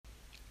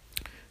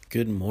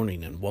Good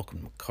morning and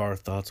welcome to Car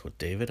Thoughts with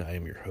David. I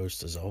am your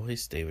host as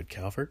always, David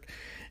Calvert,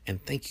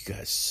 and thank you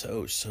guys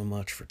so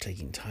much for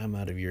taking time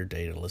out of your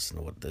day to listen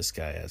to what this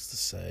guy has to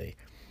say.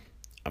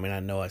 I mean,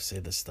 I know I say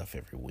this stuff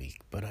every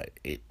week, but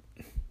it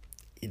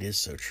is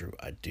so true.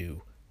 I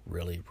do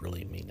really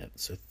mean it.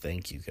 So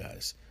thank you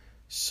guys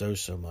so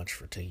much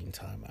for taking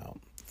time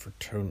out, for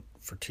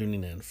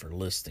tuning in, for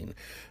listening,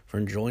 for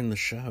enjoying the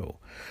show,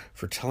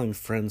 for telling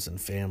friends and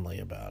family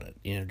about it.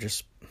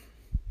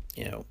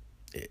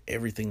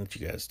 Everything that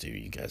you guys do,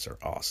 you guys are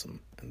awesome,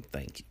 and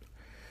thank you.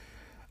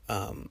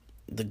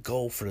 The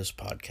goal for this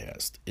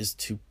podcast is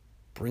to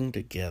bring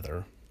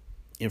together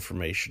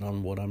information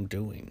on what I'm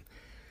doing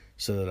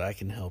so that I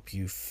can help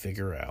you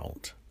figure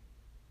out,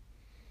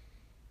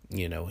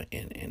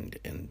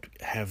 and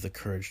have the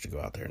courage to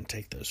go out there and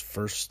take those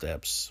first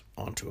steps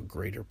onto a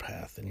greater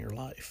path in your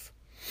life.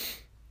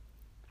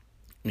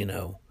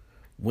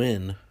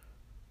 When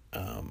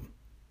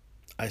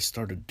I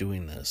started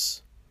doing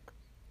this,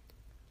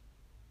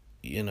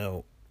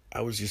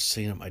 I was just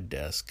sitting at my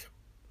desk,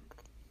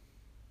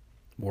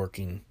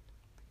 working,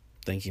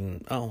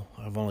 thinking, oh,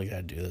 I've only got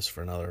to do this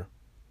for another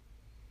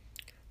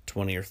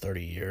 20 or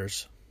 30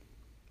 years.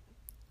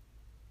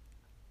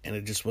 And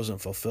it just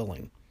wasn't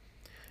fulfilling.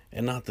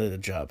 And not that a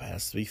job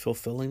has to be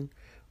fulfilling,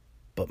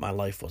 but my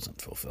life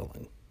wasn't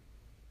fulfilling.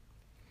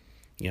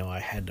 I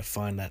had to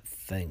find that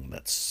thing,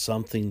 that's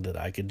something that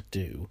I could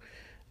do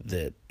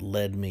that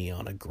led me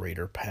on a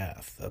greater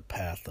path, a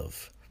path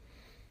of,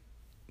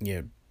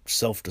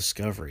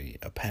 self-discovery,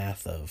 a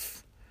path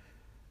of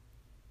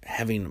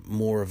having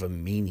more of a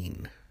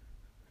meaning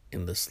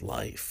in this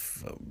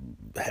life,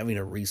 having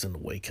a reason to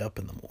wake up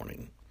in the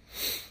morning.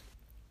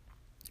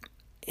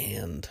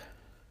 And,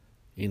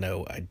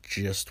 I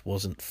just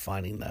wasn't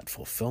finding that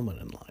fulfillment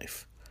in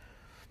life.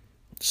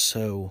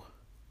 So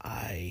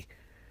I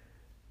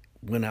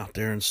went out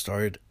there and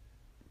started,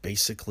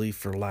 basically,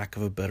 for lack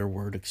of a better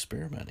word,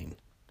 experimenting.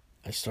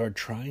 I started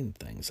trying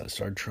things. I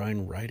started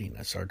trying writing.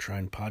 I started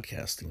trying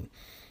podcasting.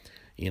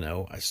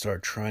 I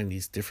started trying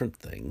these different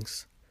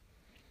things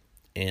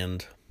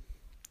and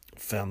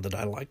found that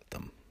I liked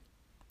them.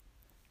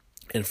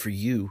 And for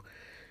you,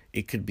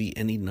 it could be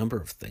any number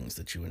of things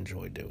that you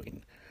enjoy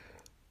doing.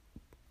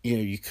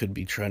 You could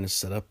be trying to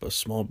set up a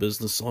small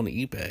business on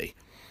eBay,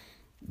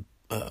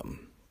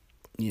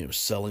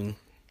 selling,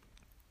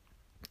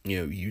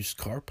 used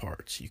car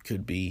parts. You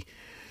could be,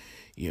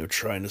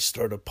 trying to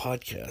start a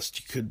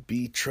podcast. You could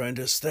be trying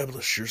to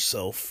establish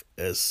yourself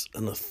as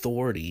an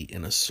authority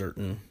in a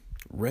certain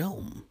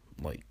realm,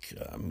 like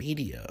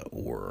media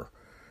or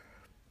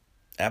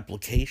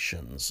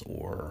applications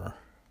or,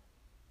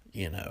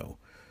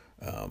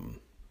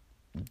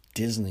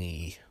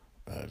 Disney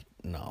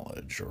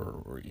knowledge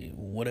or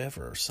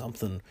whatever, some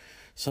kind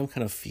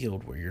of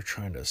field where you're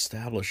trying to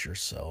establish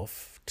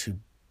yourself to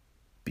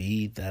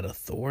be that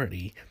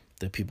authority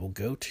that people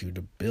go to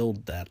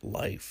build that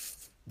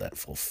life, that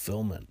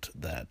fulfillment,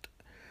 that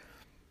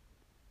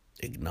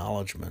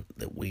acknowledgement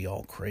that we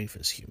all crave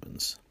as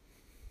humans.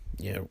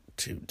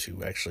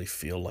 To actually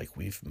feel like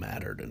we've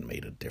mattered and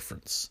made a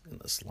difference in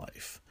this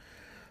life.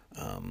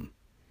 And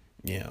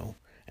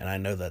I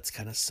know that's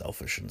kind of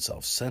selfish and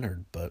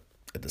self-centered, but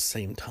at the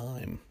same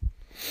time,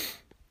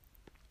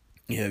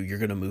 you're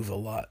going to move a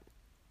lot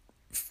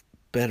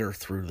better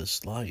through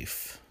this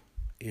life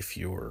if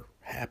you're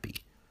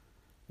happy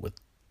with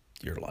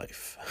your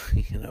life.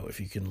 If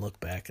you can look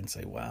back and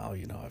say, wow,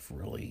 I've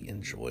really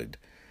enjoyed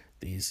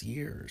these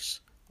years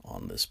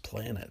on this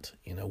planet.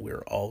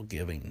 We're all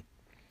giving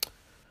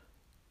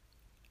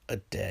a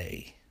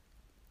day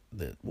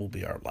that will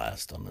be our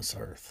last on this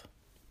earth.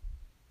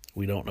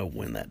 We don't know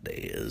when that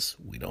day is.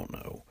 We don't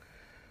know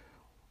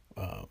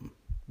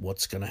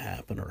what's going to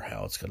happen or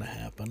how it's going to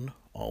happen.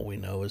 All we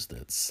know is that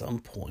at some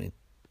point,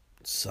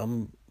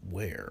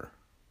 somewhere,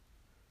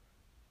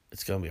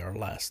 it's going to be our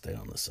last day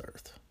on this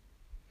earth.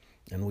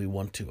 And we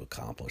want to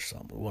accomplish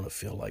something. We want to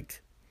feel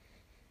like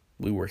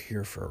we were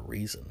here for a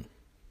reason.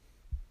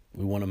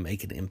 We want to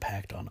make an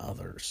impact on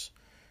others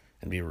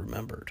and be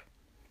remembered.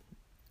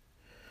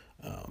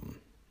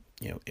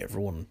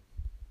 Everyone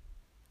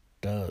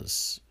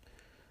does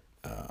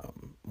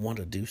want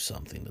to do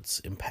something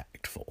that's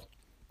impactful.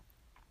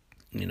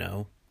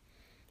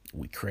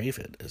 We crave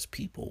it as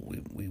people.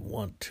 We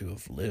want to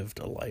have lived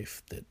a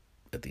life that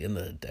at the end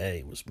of the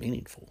day was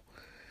meaningful.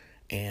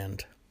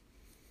 And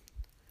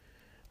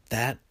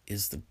that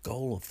is the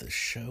goal of this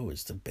show,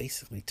 is to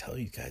basically tell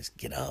you guys,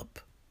 get up,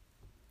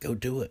 go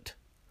do it.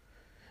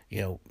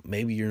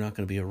 Maybe you're not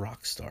going to be a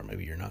rock star.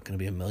 Maybe you're not going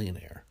to be a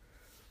millionaire.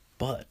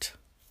 But,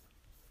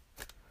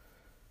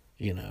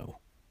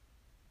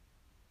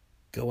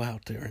 go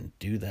out there and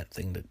do that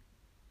thing that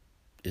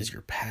is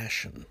your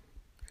passion.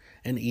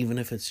 And even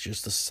if it's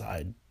just a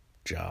side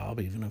job,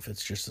 even if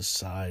it's just a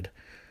side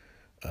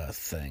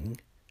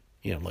thing,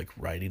 like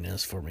writing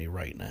is for me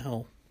right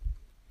now,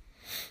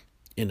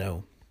 in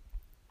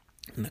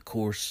the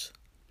course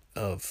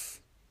of,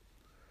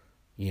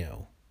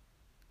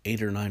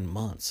 8 or 9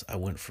 months, I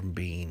went from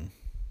being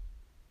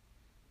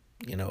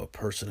a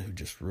person who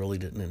just really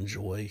didn't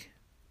enjoy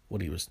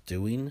what he was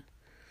doing,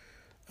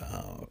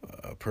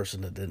 a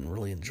person that didn't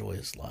really enjoy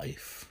his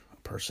life, a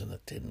person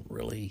that didn't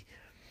really,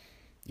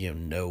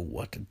 know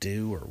what to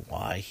do or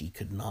why he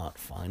could not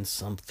find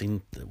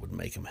something that would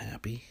make him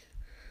happy,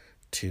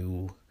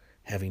 to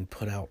having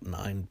put out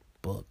 9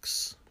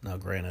 books. Now,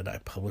 granted, I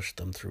published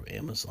them through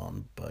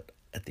Amazon, but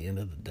at the end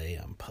of the day,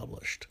 I'm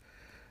published.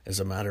 As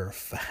a matter of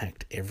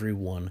fact,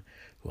 everyone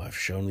who I've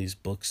shown these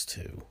books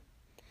to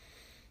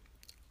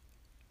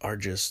are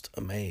just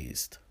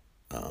amazed.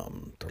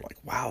 They're like,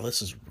 wow,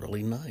 this is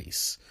really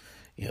nice.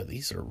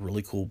 These are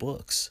really cool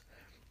books.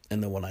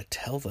 And then when I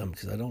tell them,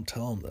 because I don't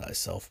tell them that I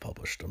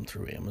self-published them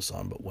through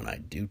Amazon, but when I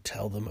do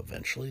tell them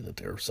eventually that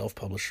they're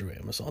self-published through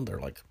Amazon, they're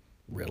like,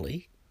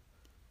 really?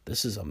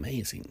 This is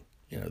amazing.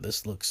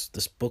 This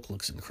book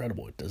looks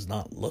incredible. It does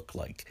not look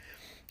like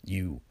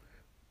you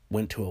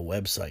went to a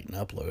website and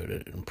uploaded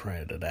it and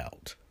printed it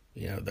out.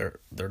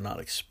 They're not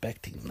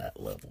expecting that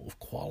level of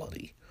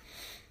quality.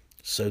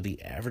 So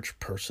the average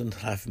person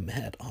that I've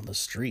met on the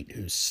street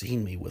who's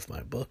seen me with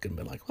my book and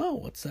been like, oh,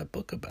 what's that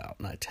book about?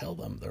 And I tell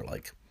them, they're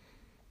like,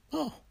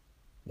 oh,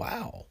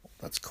 wow,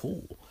 that's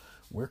cool.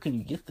 Where can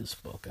you get this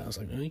book? And I was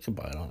like, you can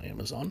buy it on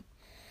Amazon.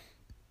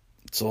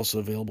 It's also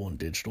available in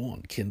digital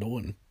on Kindle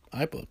and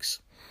iBooks.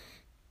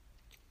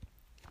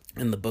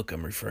 And the book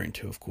I'm referring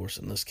to, of course,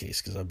 in this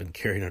case, because I've been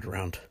carrying it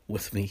around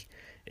with me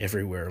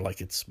everywhere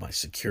like it's my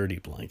security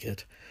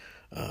blanket,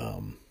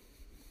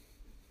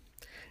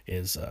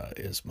 is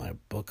my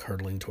book,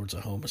 Hurtling Towards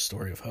a Home, A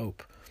Story of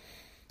Hope.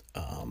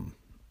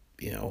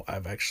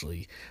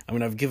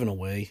 I've given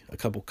away a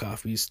couple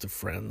copies to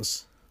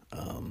friends,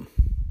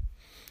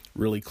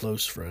 really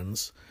close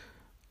friends,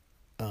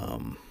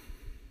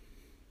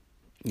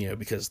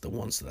 because the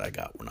ones that I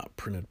got were not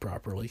printed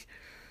properly.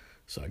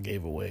 So I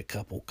gave away a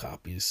couple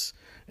copies,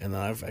 and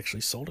then I've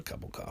actually sold a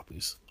couple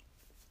copies.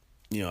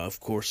 Of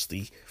course,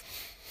 the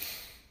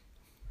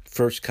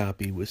first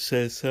copy was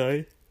set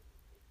aside.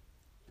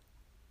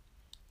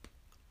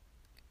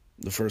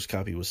 The first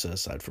copy was set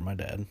aside for my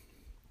dad.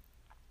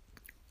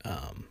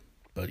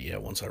 But yeah,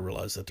 once I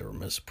realized that there were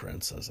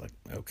misprints, I was like,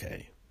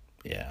 okay,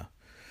 yeah.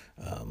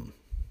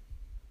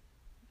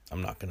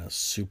 I'm not going to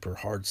super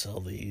hard sell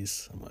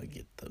these. I'm going to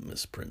get the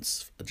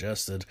misprints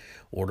adjusted,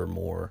 order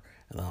more,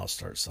 and then I'll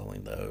start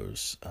selling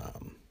those.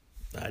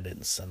 I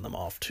didn't send them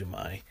off to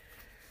my,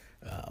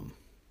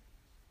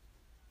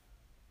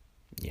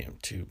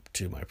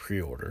 to my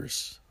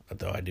pre-orders,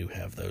 though I do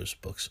have those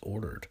books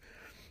ordered,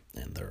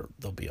 and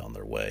they'll be on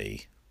their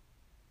way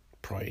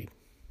probably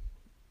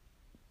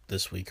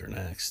this week or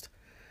next,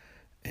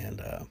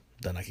 and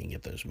then I can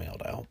get those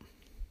mailed out.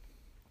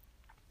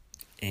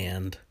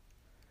 And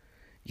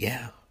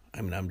yeah,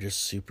 I'm just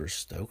super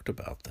stoked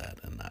about that,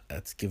 and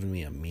that's given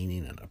me a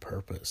meaning and a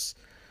purpose,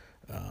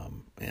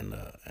 and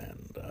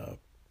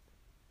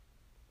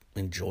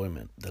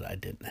enjoyment that I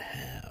didn't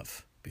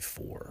have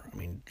before.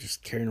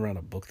 Just carrying around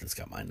a book that's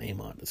got my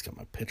name on it, that's got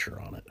my picture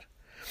on it,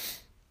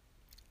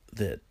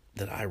 that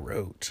I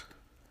wrote,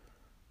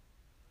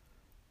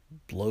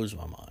 blows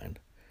my mind,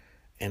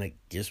 and it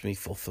gives me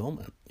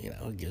fulfillment.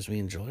 It gives me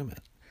enjoyment,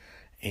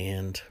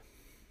 and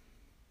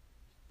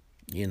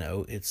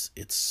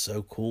it's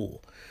so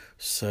cool.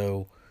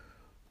 So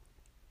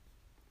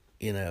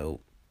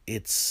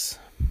it's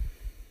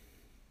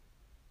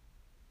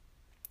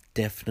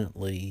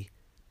definitely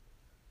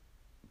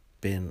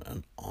been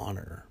an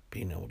honor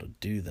being able to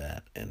do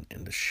that and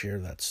to share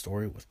that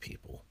story with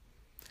people.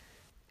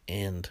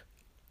 And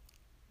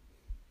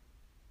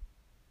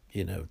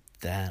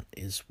that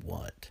is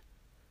what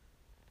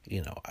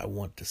I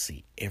want to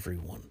see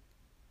everyone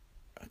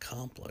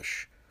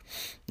accomplish.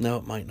 Now,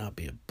 it might not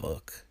be a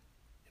book,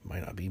 it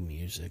might not be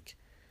music,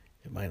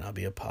 it might not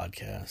be a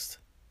podcast,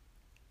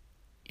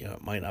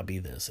 it might not be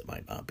this, it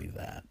might not be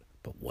that,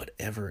 but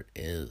whatever it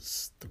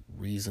is, the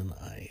reason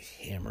I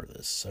hammer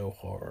this so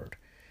hard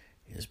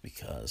is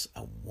because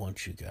I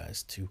want you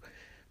guys to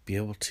be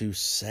able to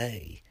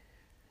say,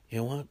 you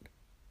know what,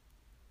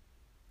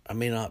 I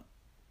may not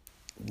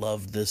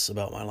love this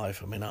about my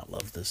life, I may not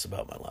love this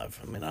about my life,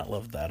 I may not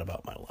love that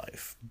about my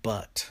life,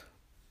 but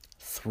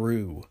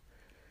through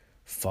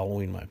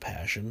following my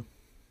passion,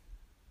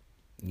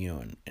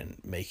 and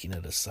making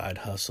it a side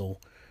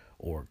hustle,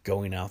 or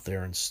going out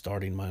there and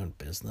starting my own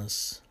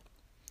business,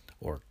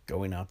 or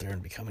going out there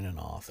and becoming an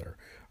author,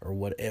 or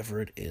whatever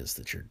it is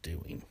that you're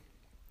doing,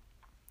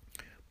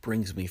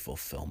 brings me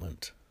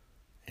fulfillment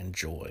and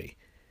joy.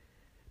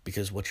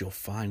 Because what you'll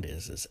find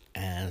is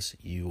as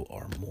you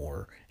are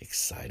more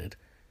excited,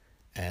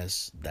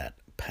 as that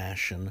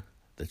passion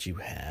that you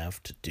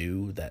have to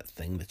do that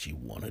thing that you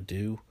want to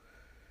do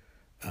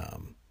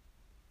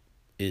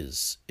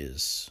is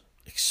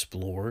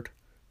explored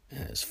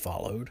and is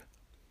followed,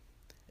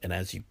 and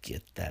as you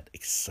get that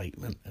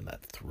excitement and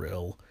that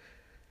thrill,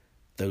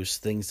 those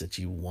things that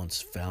you once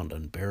found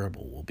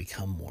unbearable will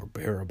become more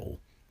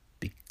bearable,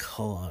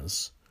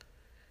 because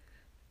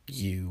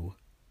you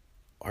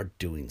are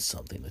doing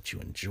something that you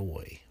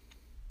enjoy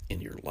in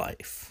your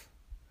life.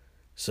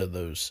 So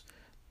those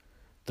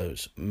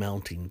those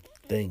mounting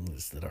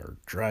things that are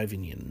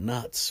driving you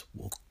nuts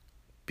will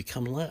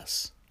become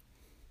less.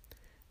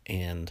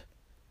 And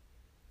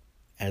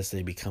as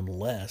they become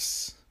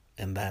less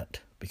and that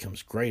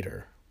becomes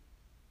greater,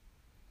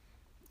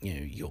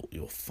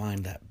 you'll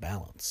find that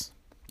balance.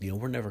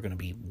 We're never going to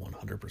be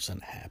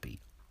 100% happy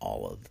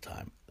all of the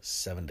time,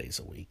 7 days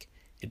a week.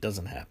 It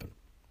doesn't happen.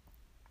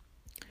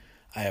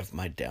 I have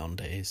my down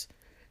days,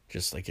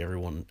 just like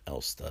everyone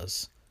else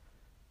does.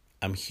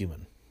 I'm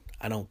human.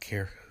 I don't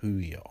care who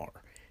you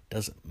are. It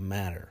doesn't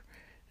matter.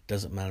 It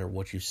doesn't matter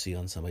what you see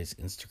on somebody's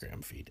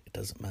Instagram feed. It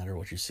doesn't matter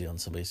what you see on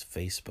somebody's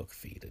Facebook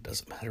feed. It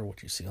doesn't matter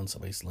what you see on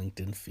somebody's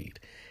LinkedIn feed.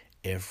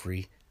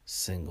 Every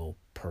single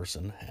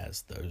person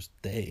has those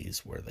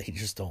days where they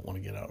just don't want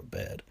to get out of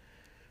bed.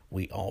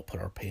 We all put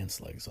our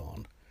pants legs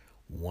on,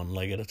 one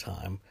leg at a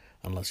time,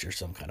 unless you're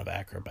some kind of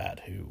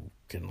acrobat who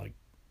can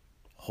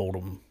hold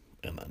them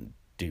and then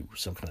do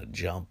some kind of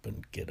jump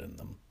and get in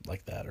them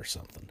like that or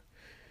something.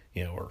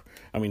 There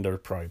are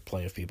probably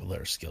plenty of people that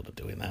are skilled at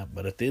doing that,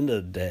 but at the end of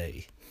the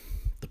day,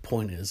 the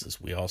point is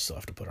we also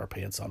have to put our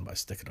pants on by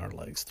sticking our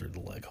legs through the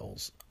leg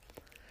holes.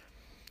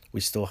 We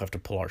still have to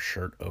pull our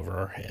shirt over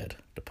our head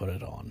to put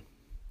it on.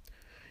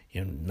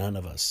 None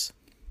of us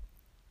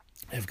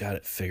have got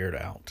it figured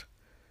out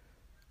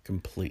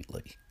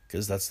completely,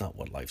 because that's not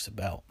what life's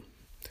about.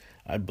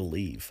 I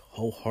believe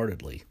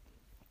wholeheartedly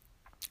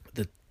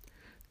that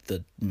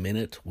the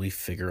minute we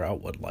figure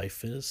out what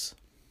life is,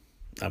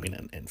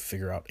 and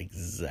figure out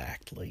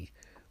exactly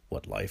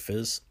what life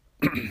is,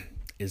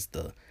 is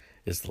the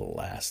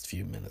last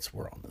few minutes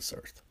we're on this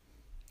earth.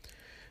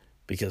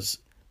 Because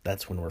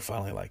that's when we're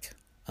finally like,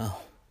 oh,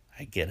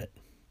 I get it.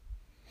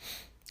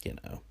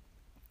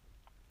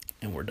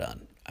 And we're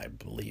done. I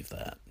believe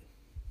that.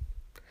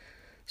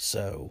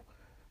 So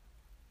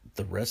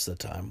the rest of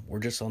the time, we're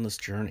just on this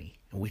journey,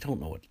 and we don't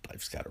know what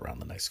life's got around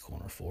the next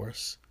corner for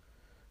us.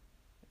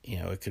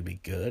 It could be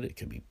good, it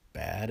could be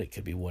bad, it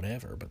could be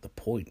whatever, but the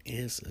point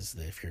is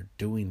that if you're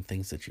doing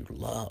things that you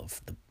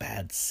love, the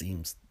bad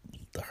seems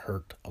to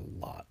hurt a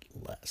lot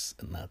less,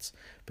 and that's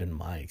been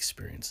my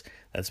experience.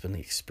 That's been the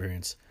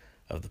experience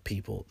of the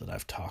people that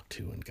I've talked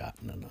to and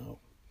gotten to know.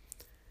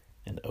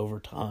 And over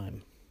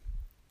time,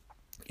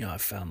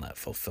 I've found that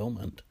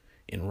fulfillment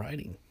in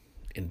writing,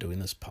 in doing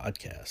this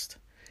podcast,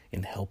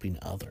 in helping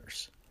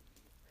others.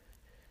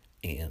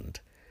 And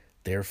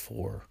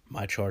therefore,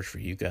 my charge for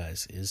you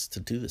guys is to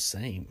do the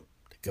same,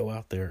 to go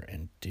out there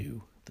and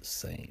do the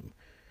same.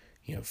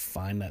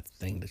 Find that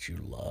thing that you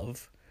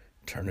love,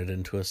 turn it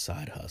into a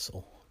side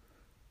hustle.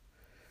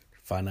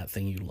 Find that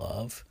thing you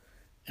love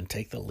and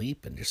take the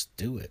leap and just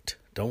do it.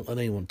 Don't let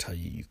anyone tell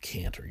you you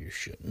can't or you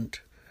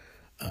shouldn't.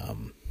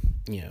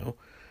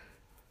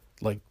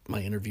 Like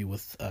my interview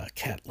with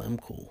Kat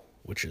Lemkool,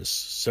 which is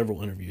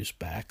several interviews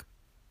back,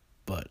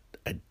 but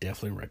I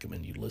definitely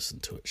recommend you listen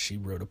to it. She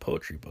wrote a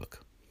poetry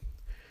book.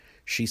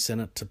 She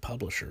sent it to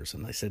publishers,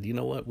 and they said, you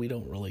know what,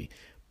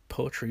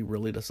 poetry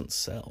really doesn't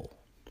sell.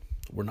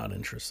 We're not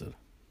interested.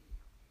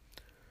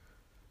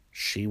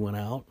 She went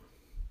out,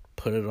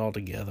 put it all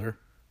together,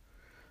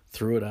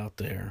 threw it out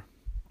there,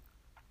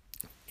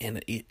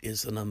 and it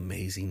is an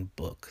amazing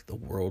book. The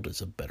world is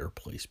a better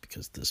place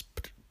because this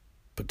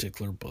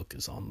particular book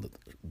is on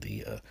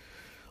the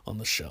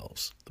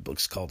shelves. The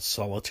book's called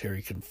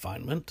Solitary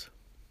Confinement.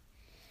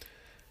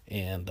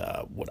 And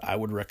what I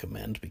would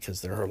recommend,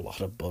 because there are a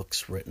lot of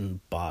books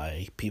written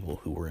by people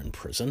who were in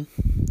prison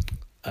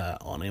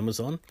on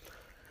Amazon,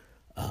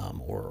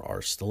 or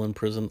are still in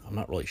prison. I'm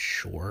not really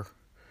sure.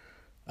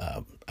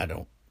 I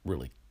don't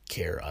really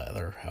care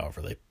either,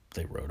 however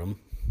they wrote them,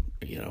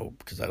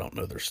 because I don't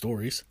know their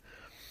stories.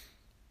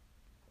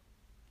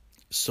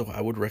 So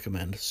I would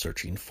recommend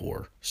searching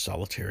for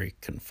Solitary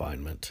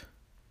Confinement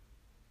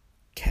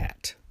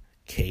Kat,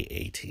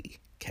 K-A-T,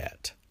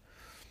 Kat.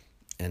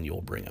 And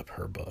you'll bring up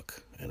her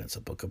book, and it's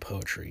a book of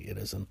poetry. It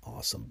is an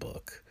awesome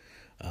book.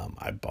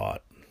 I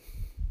bought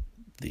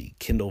the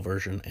Kindle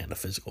version and a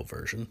physical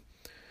version.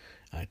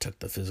 I took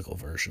the physical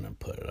version and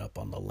put it up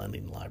on the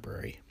lending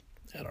library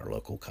at our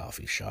local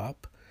coffee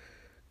shop,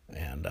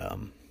 and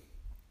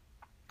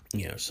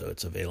so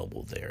it's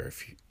available there.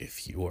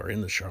 If you are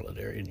in the Charlotte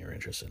area and you're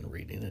interested in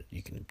reading it,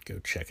 you can go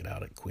check it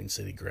out at Queen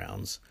City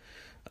Grounds.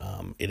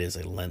 It is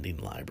a lending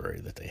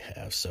library that they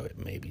have, so it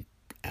may be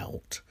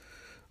out.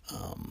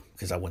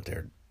 Because I went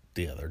there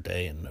the other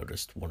day and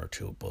noticed one or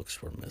two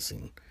books were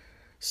missing.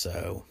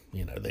 So,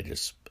 they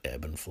just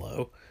ebb and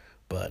flow.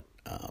 But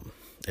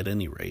at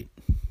any rate,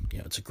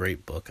 it's a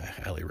great book. I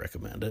highly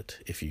recommend it.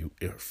 If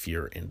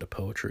you're into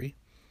poetry,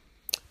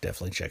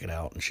 definitely check it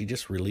out. And she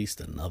just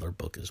released another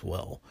book as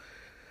well.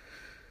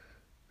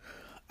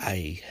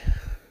 I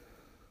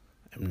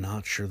am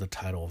not sure the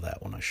title of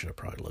that one. I should have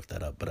probably looked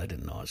that up, but I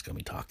didn't know I was going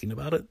to be talking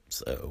about it.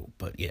 So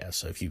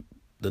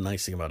the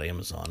nice thing about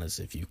Amazon is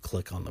if you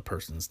click on the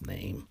person's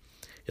name,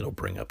 it'll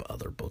bring up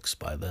other books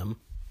by them.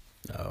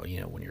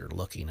 When you're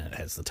looking, it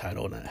has the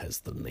title and it has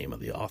the name of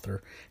the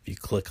author. If you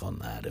click on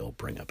that, it'll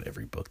bring up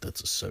every book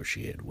that's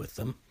associated with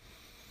them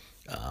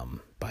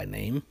by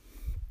name.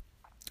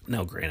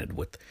 Now, granted,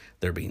 with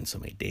there being so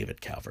many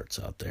David Calverts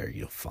out there,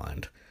 you'll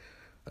find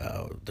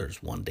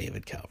there's one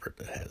David Calvert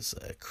that has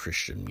a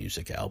Christian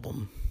music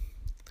album,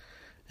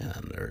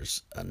 and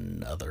there's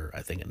another,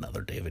 I think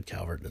another David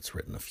Calvert that's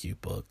written a few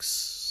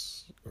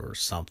books or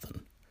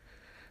something,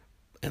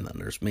 and then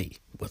there's me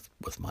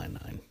with my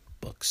 9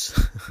 books.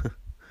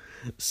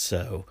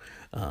 So,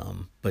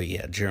 but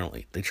yeah,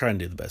 generally they try and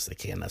do the best they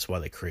can. That's why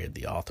they created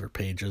the author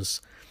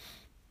pages,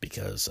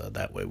 because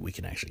that way we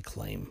can actually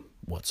claim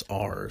what's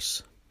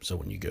ours. So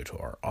when you go to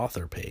our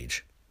author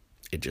page,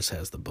 it just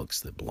has the books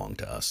that belong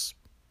to us,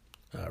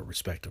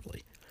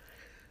 respectively.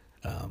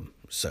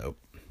 So,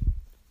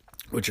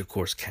 which of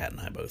course Kat and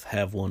I both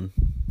have one.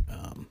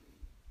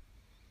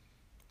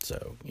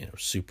 So,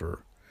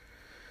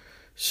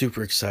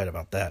 super excited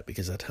about that,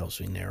 because that helps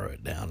me narrow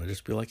it down and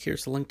just be like,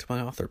 here's the link to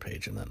my author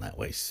page, and then that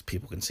way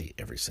people can see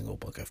every single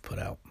book I've put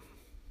out.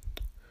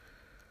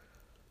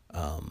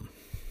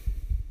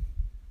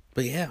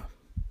 But yeah,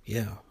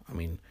 I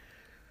mean,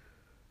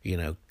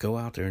 go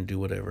out there and do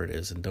whatever it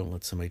is, and don't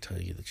let somebody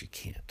tell you that you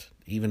can't,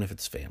 even if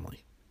it's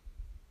family.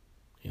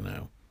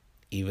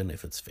 Even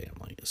if it's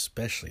family,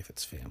 especially if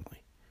it's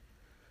family.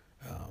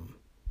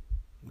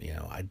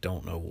 I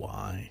don't know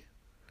why.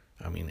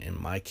 I mean,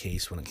 in my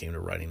case, when it came to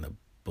writing the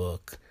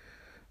book,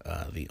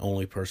 the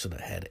only person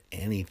that had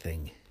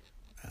anything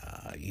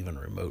even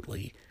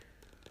remotely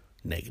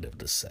negative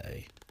to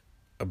say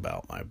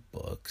about my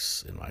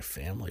books in my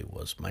family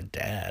was my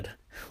dad,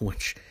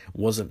 which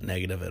wasn't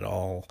negative at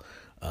all.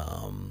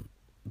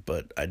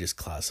 But I just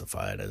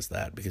classify it as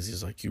that because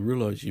he's like, you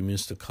realize you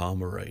missed a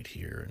comma right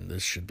here, and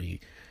this should be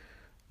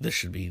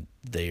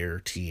there,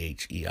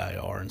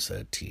 THEIR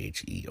instead of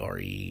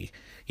THERE.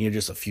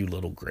 Just a few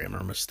little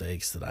grammar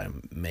mistakes that I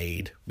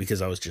made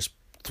because I was just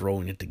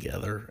throwing it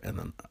together, and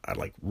then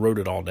I wrote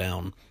it all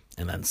down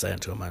and then sent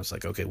it to him. I was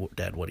like, okay,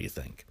 Dad, what do you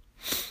think?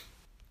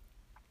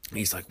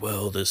 He's like,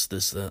 well, this,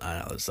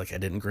 it's like, I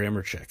didn't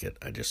grammar check it.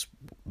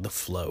 The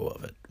flow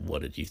of it.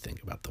 What did you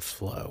think about the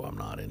flow? I'm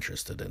not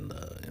interested in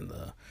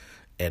the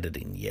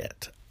editing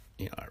yet.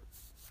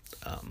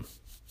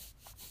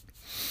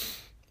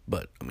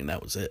 But I mean,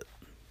 that was it.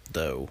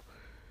 Though,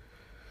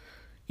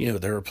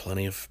 there are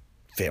plenty of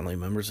family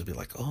members that be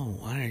like, oh,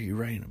 why are you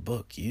writing a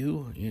book?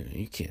 You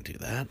can't do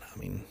that. I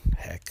mean,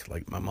 heck,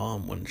 like my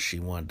mom, when she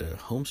wanted to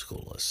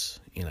homeschool us,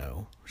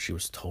 she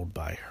was told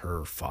by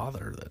her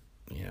father that,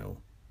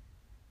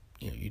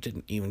 you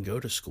didn't even go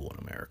to school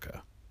in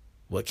America.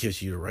 What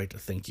gives you the right to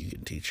think you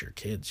can teach your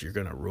kids? You're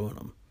going to ruin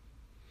them.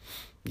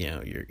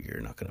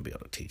 You're not going to be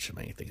able to teach them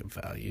anything of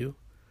value.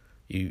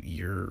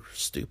 You're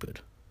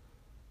stupid.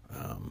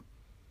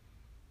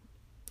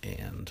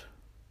 And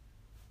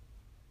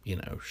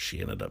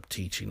she ended up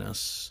teaching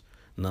us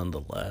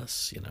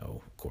nonetheless.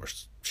 Of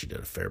course, she did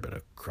a fair bit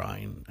of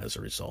crying as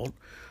a result,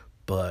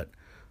 but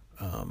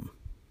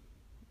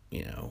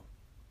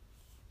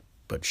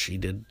but she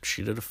did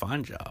a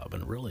fine job,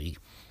 and really,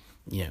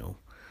 it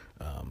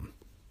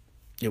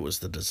was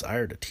the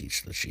desire to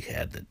teach that she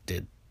had that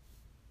did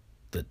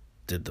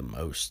the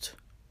most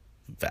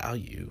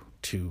value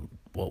to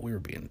what we were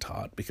being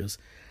taught, because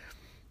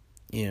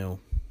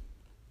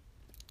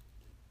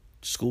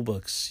school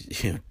books,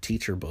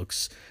 teacher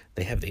books,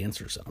 they have the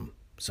answers in them.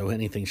 So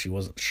anything she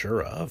wasn't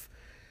sure of,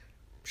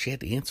 she had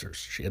the answers.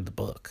 She had the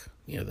book,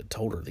 that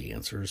told her the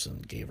answers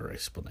and gave her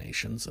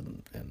explanations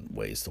and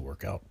ways to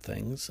work out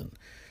things. And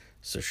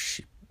so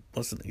she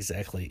wasn't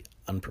exactly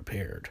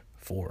unprepared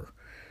for,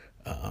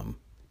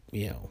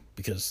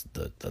 because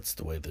that's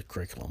the way the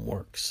curriculum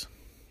works.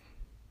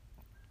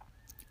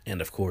 And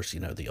of course,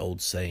 the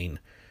old saying,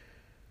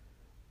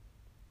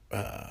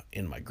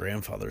 in my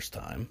grandfather's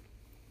time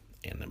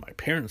and in my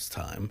parents'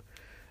 time,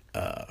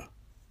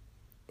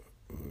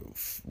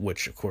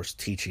 which of course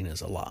teaching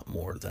is a lot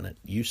more than it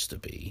used to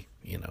be,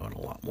 and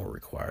a lot more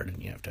required,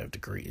 and you have to have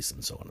degrees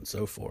and so on and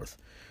so forth.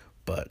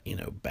 But,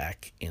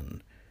 back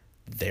in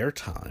their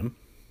time,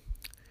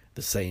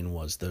 the saying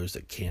was, those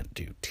that can't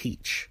do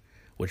teach,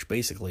 which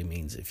basically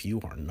means if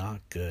you are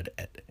not good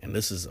at, and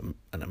this is an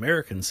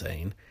American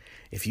saying,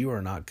 if you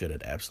are not good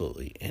at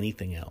absolutely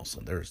anything else,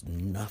 and there's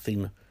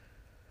nothing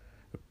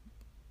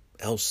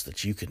else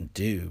that you can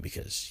do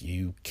because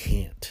you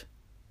can't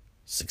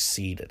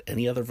succeed at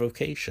any other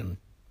vocation,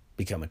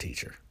 become a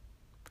teacher.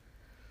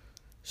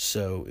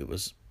 So it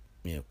was,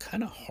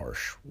 kind of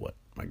harsh what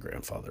my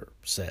grandfather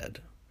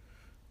said,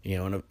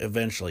 and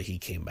eventually he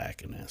came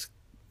back and asked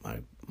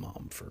my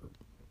mom for,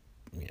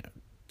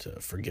 to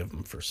forgive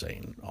him for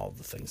saying all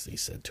the things that he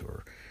said to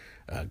her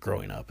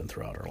growing up and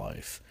throughout her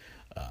life,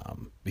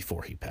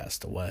 before he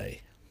passed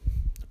away.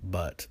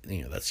 But,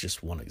 that's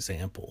just one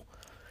example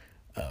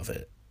of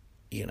it.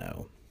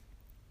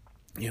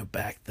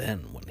 Back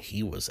then when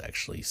he was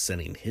actually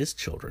sending his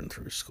children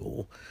through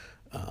school,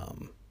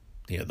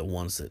 the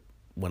ones that,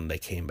 when they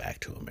came back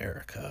to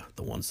America,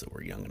 the ones that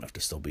were young enough to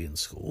still be in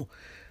school,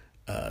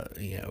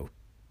 there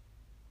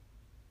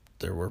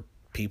were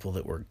people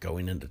that were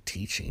going into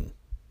teaching,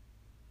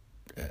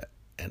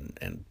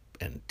 and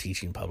and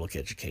teaching public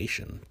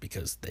education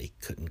because they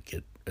couldn't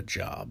get a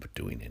job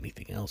doing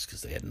anything else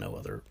because they had no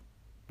other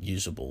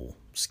usable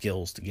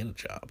skills to get a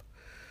job.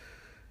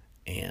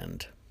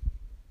 And,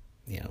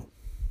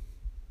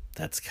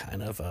 that's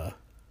kind of to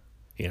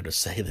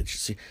say that you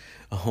see,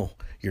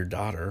 your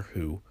daughter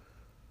who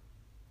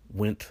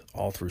went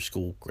all through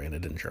school,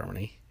 granted in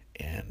Germany,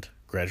 and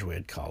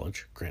graduated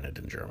college, granted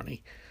in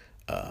Germany,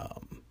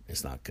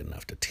 is not good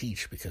enough to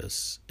teach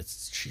because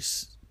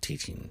she's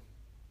teaching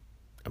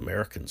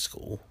American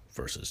school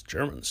versus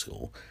German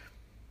school,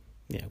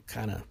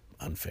 kind of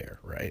unfair,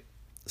 right?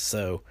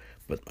 So,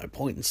 but my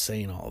point in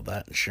saying all of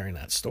that and sharing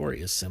that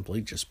story is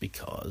simply just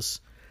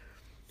because,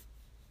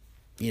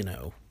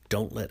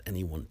 don't let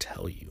anyone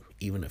tell you,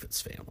 even if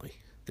it's family,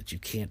 that you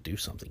can't do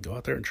something. Go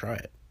out there and try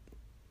it.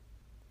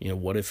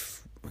 What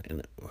if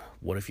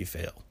you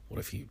fail? What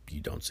if you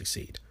don't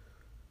succeed?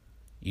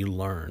 You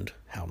learned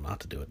how not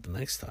to do it the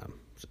next time.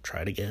 So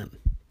try it again.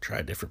 Try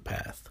a different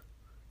path.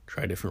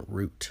 Try a different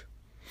route.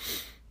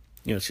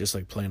 It's just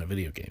like playing a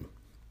video game.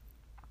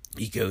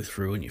 You go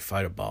through and you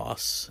fight a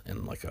boss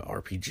in like a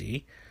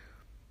RPG.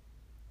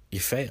 You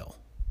fail.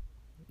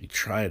 You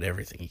tried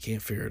everything. You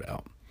can't figure it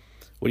out.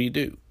 What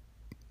do?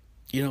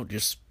 You don't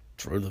just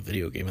throw the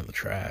video game in the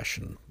trash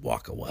and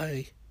walk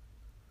away.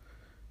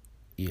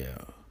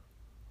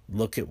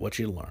 Look at what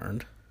you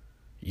learned.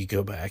 You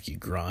go back, you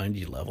grind,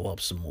 you level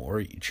up some more,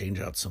 you change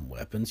out some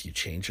weapons, you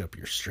change up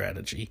your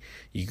strategy,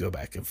 you go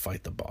back and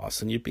fight the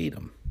boss and you beat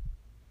him.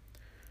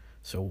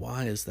 So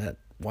why is that?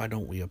 Why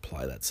don't we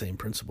apply that same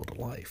principle to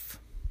life?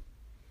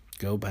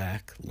 Go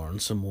back, learn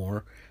some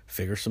more,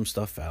 figure some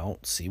stuff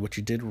out, see what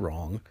you did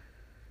wrong,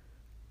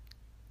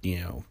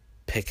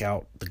 pick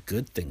out the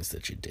good things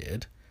that you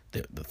did,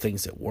 the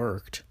things that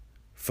worked,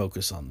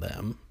 focus on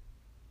them,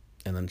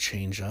 and then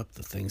change up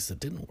the things that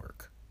didn't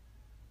work.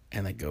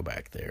 And then go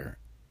back there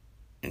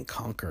and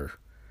conquer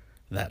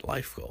that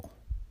life goal,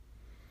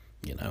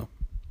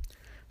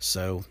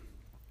 So,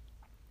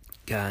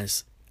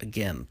 guys,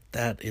 again,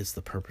 that is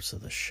the purpose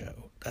of the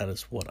show. That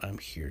is what I'm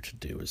here to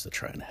do, is to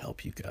try and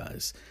help you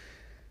guys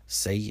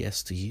say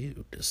yes to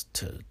you, just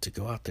to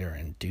go out there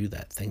and do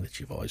that thing that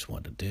you've always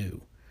wanted to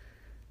do.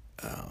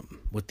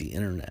 With the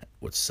internet,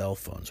 with cell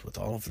phones, with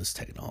all of this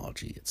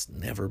technology, it's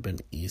never been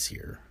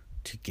easier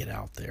to get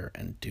out there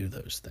and do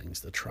those things,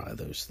 to try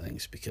those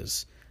things,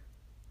 because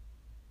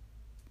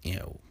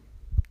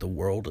the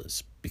world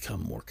has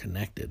become more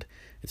connected.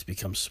 It's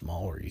become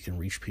smaller. You can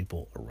reach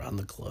people around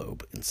the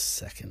globe in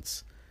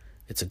seconds.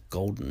 It's a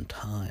golden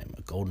time,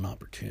 a golden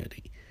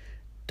opportunity.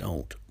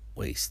 Don't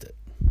waste it.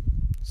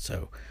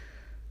 So,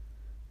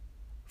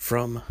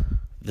 from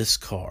this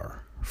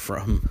car,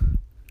 from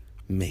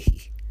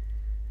me,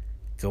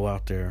 go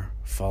out there,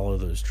 follow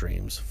those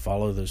dreams,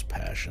 follow those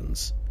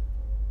passions,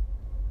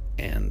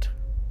 and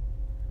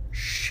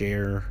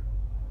share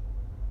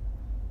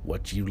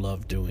what you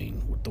love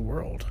doing with the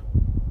world.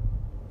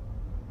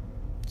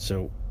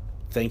 So,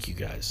 thank you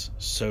guys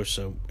so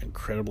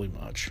incredibly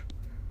much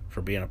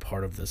for being a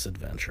part of this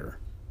adventure,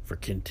 for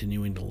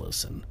continuing to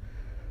listen,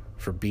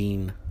 for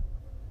being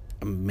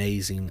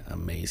amazing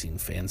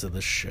fans of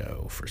the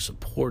show, for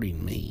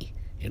supporting me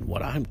in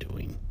what I'm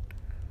doing.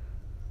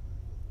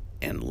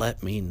 And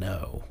let me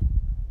know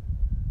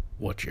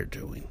what you're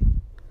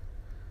doing.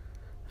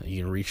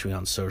 You can reach me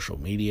on social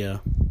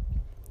media.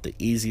 The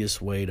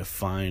easiest way to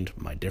find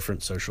my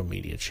different social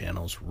media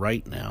channels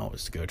right now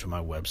is to go to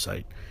my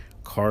website,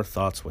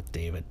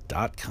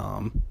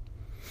 carthoughtswithdavid.com.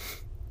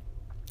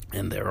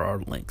 And there are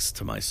links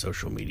to my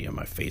social media,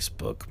 my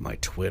Facebook, my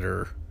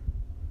Twitter,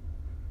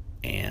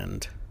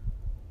 and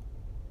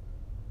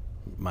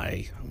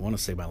I want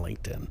to say my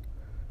LinkedIn.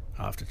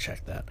 I'll have to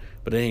check that.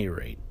 But at any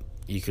rate,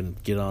 you can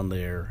get on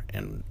there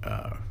and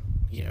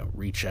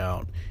reach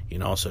out. You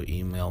can also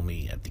email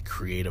me at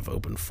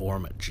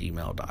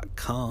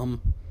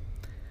thecreativeopenforum@gmail.com.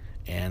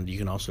 And you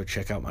can also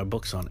check out my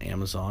books on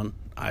Amazon,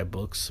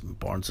 iBooks, and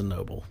Barnes &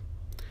 Noble.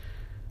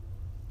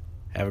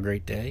 Have a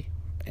great day,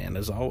 and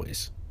as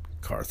always,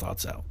 Car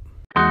Thoughts out.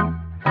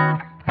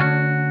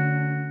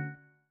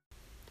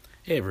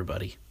 Hey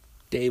everybody,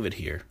 David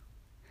here.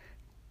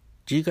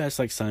 Do you guys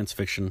like science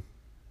fiction?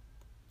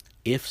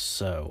 If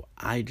so,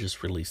 I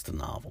just released a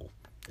novel.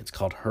 It's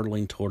called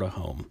Hurtling Toward a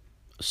Home,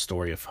 A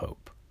Story of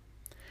Hope.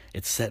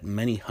 It's set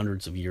many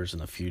hundreds of years in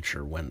the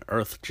future when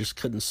Earth just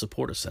couldn't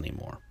support us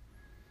anymore.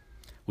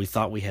 We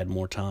thought we had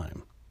more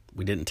time.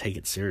 We didn't take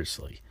it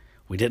seriously.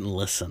 We didn't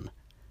listen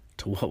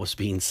to what was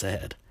being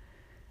said.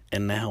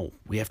 And now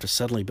we have to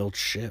suddenly build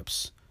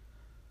ships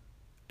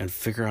and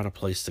figure out a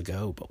place to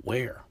go, but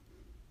where?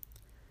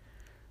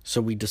 So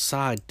we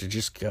decide to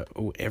just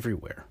go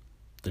everywhere,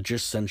 to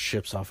just send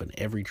ships off in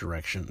every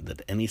direction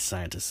that any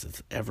scientist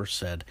has ever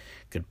said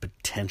could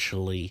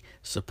potentially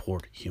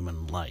support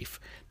human life.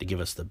 To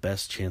give us the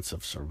best chance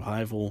of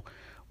survival,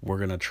 we're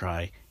going to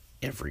try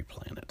every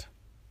planet.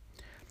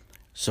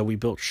 So we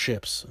built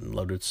ships and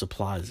loaded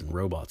supplies and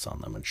robots on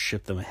them and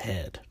shipped them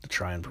ahead to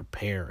try and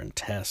prepare and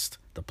test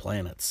the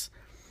planets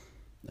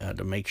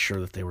to make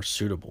sure that they were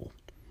suitable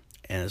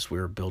as we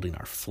were building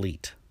our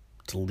fleet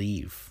to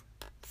leave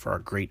for our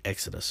great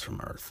exodus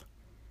from Earth.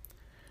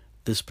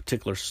 This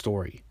particular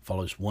story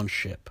follows one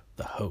ship,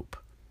 the Hope,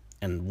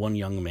 and one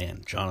young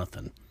man,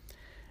 Jonathan,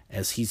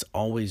 as he's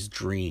always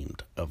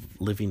dreamed of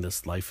living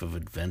this life of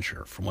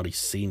adventure from what he's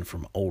seen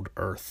from old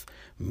Earth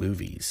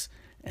movies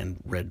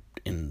and read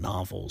in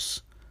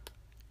novels.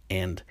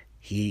 And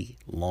he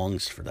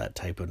longs for that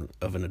type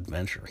of an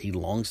adventure. He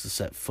longs to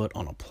set foot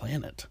on a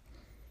planet.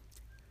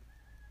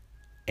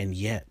 And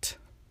yet,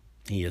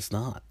 he is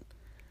not.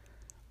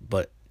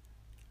 But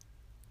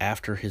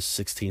after his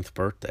 16th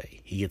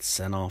birthday, he gets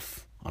sent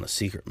off on a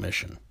secret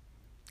mission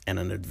and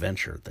an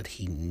adventure that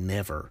he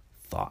never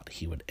thought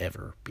he would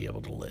ever be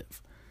able to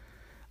live.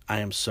 I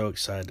am so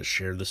excited to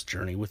share this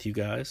journey with you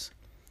guys,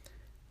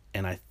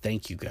 and I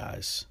thank you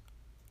guys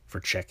for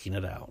checking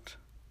it out.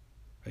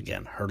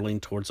 Again, Hurtling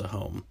Towards a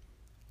Home,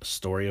 A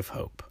Story of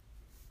Hope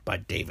by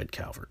David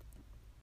Calvert.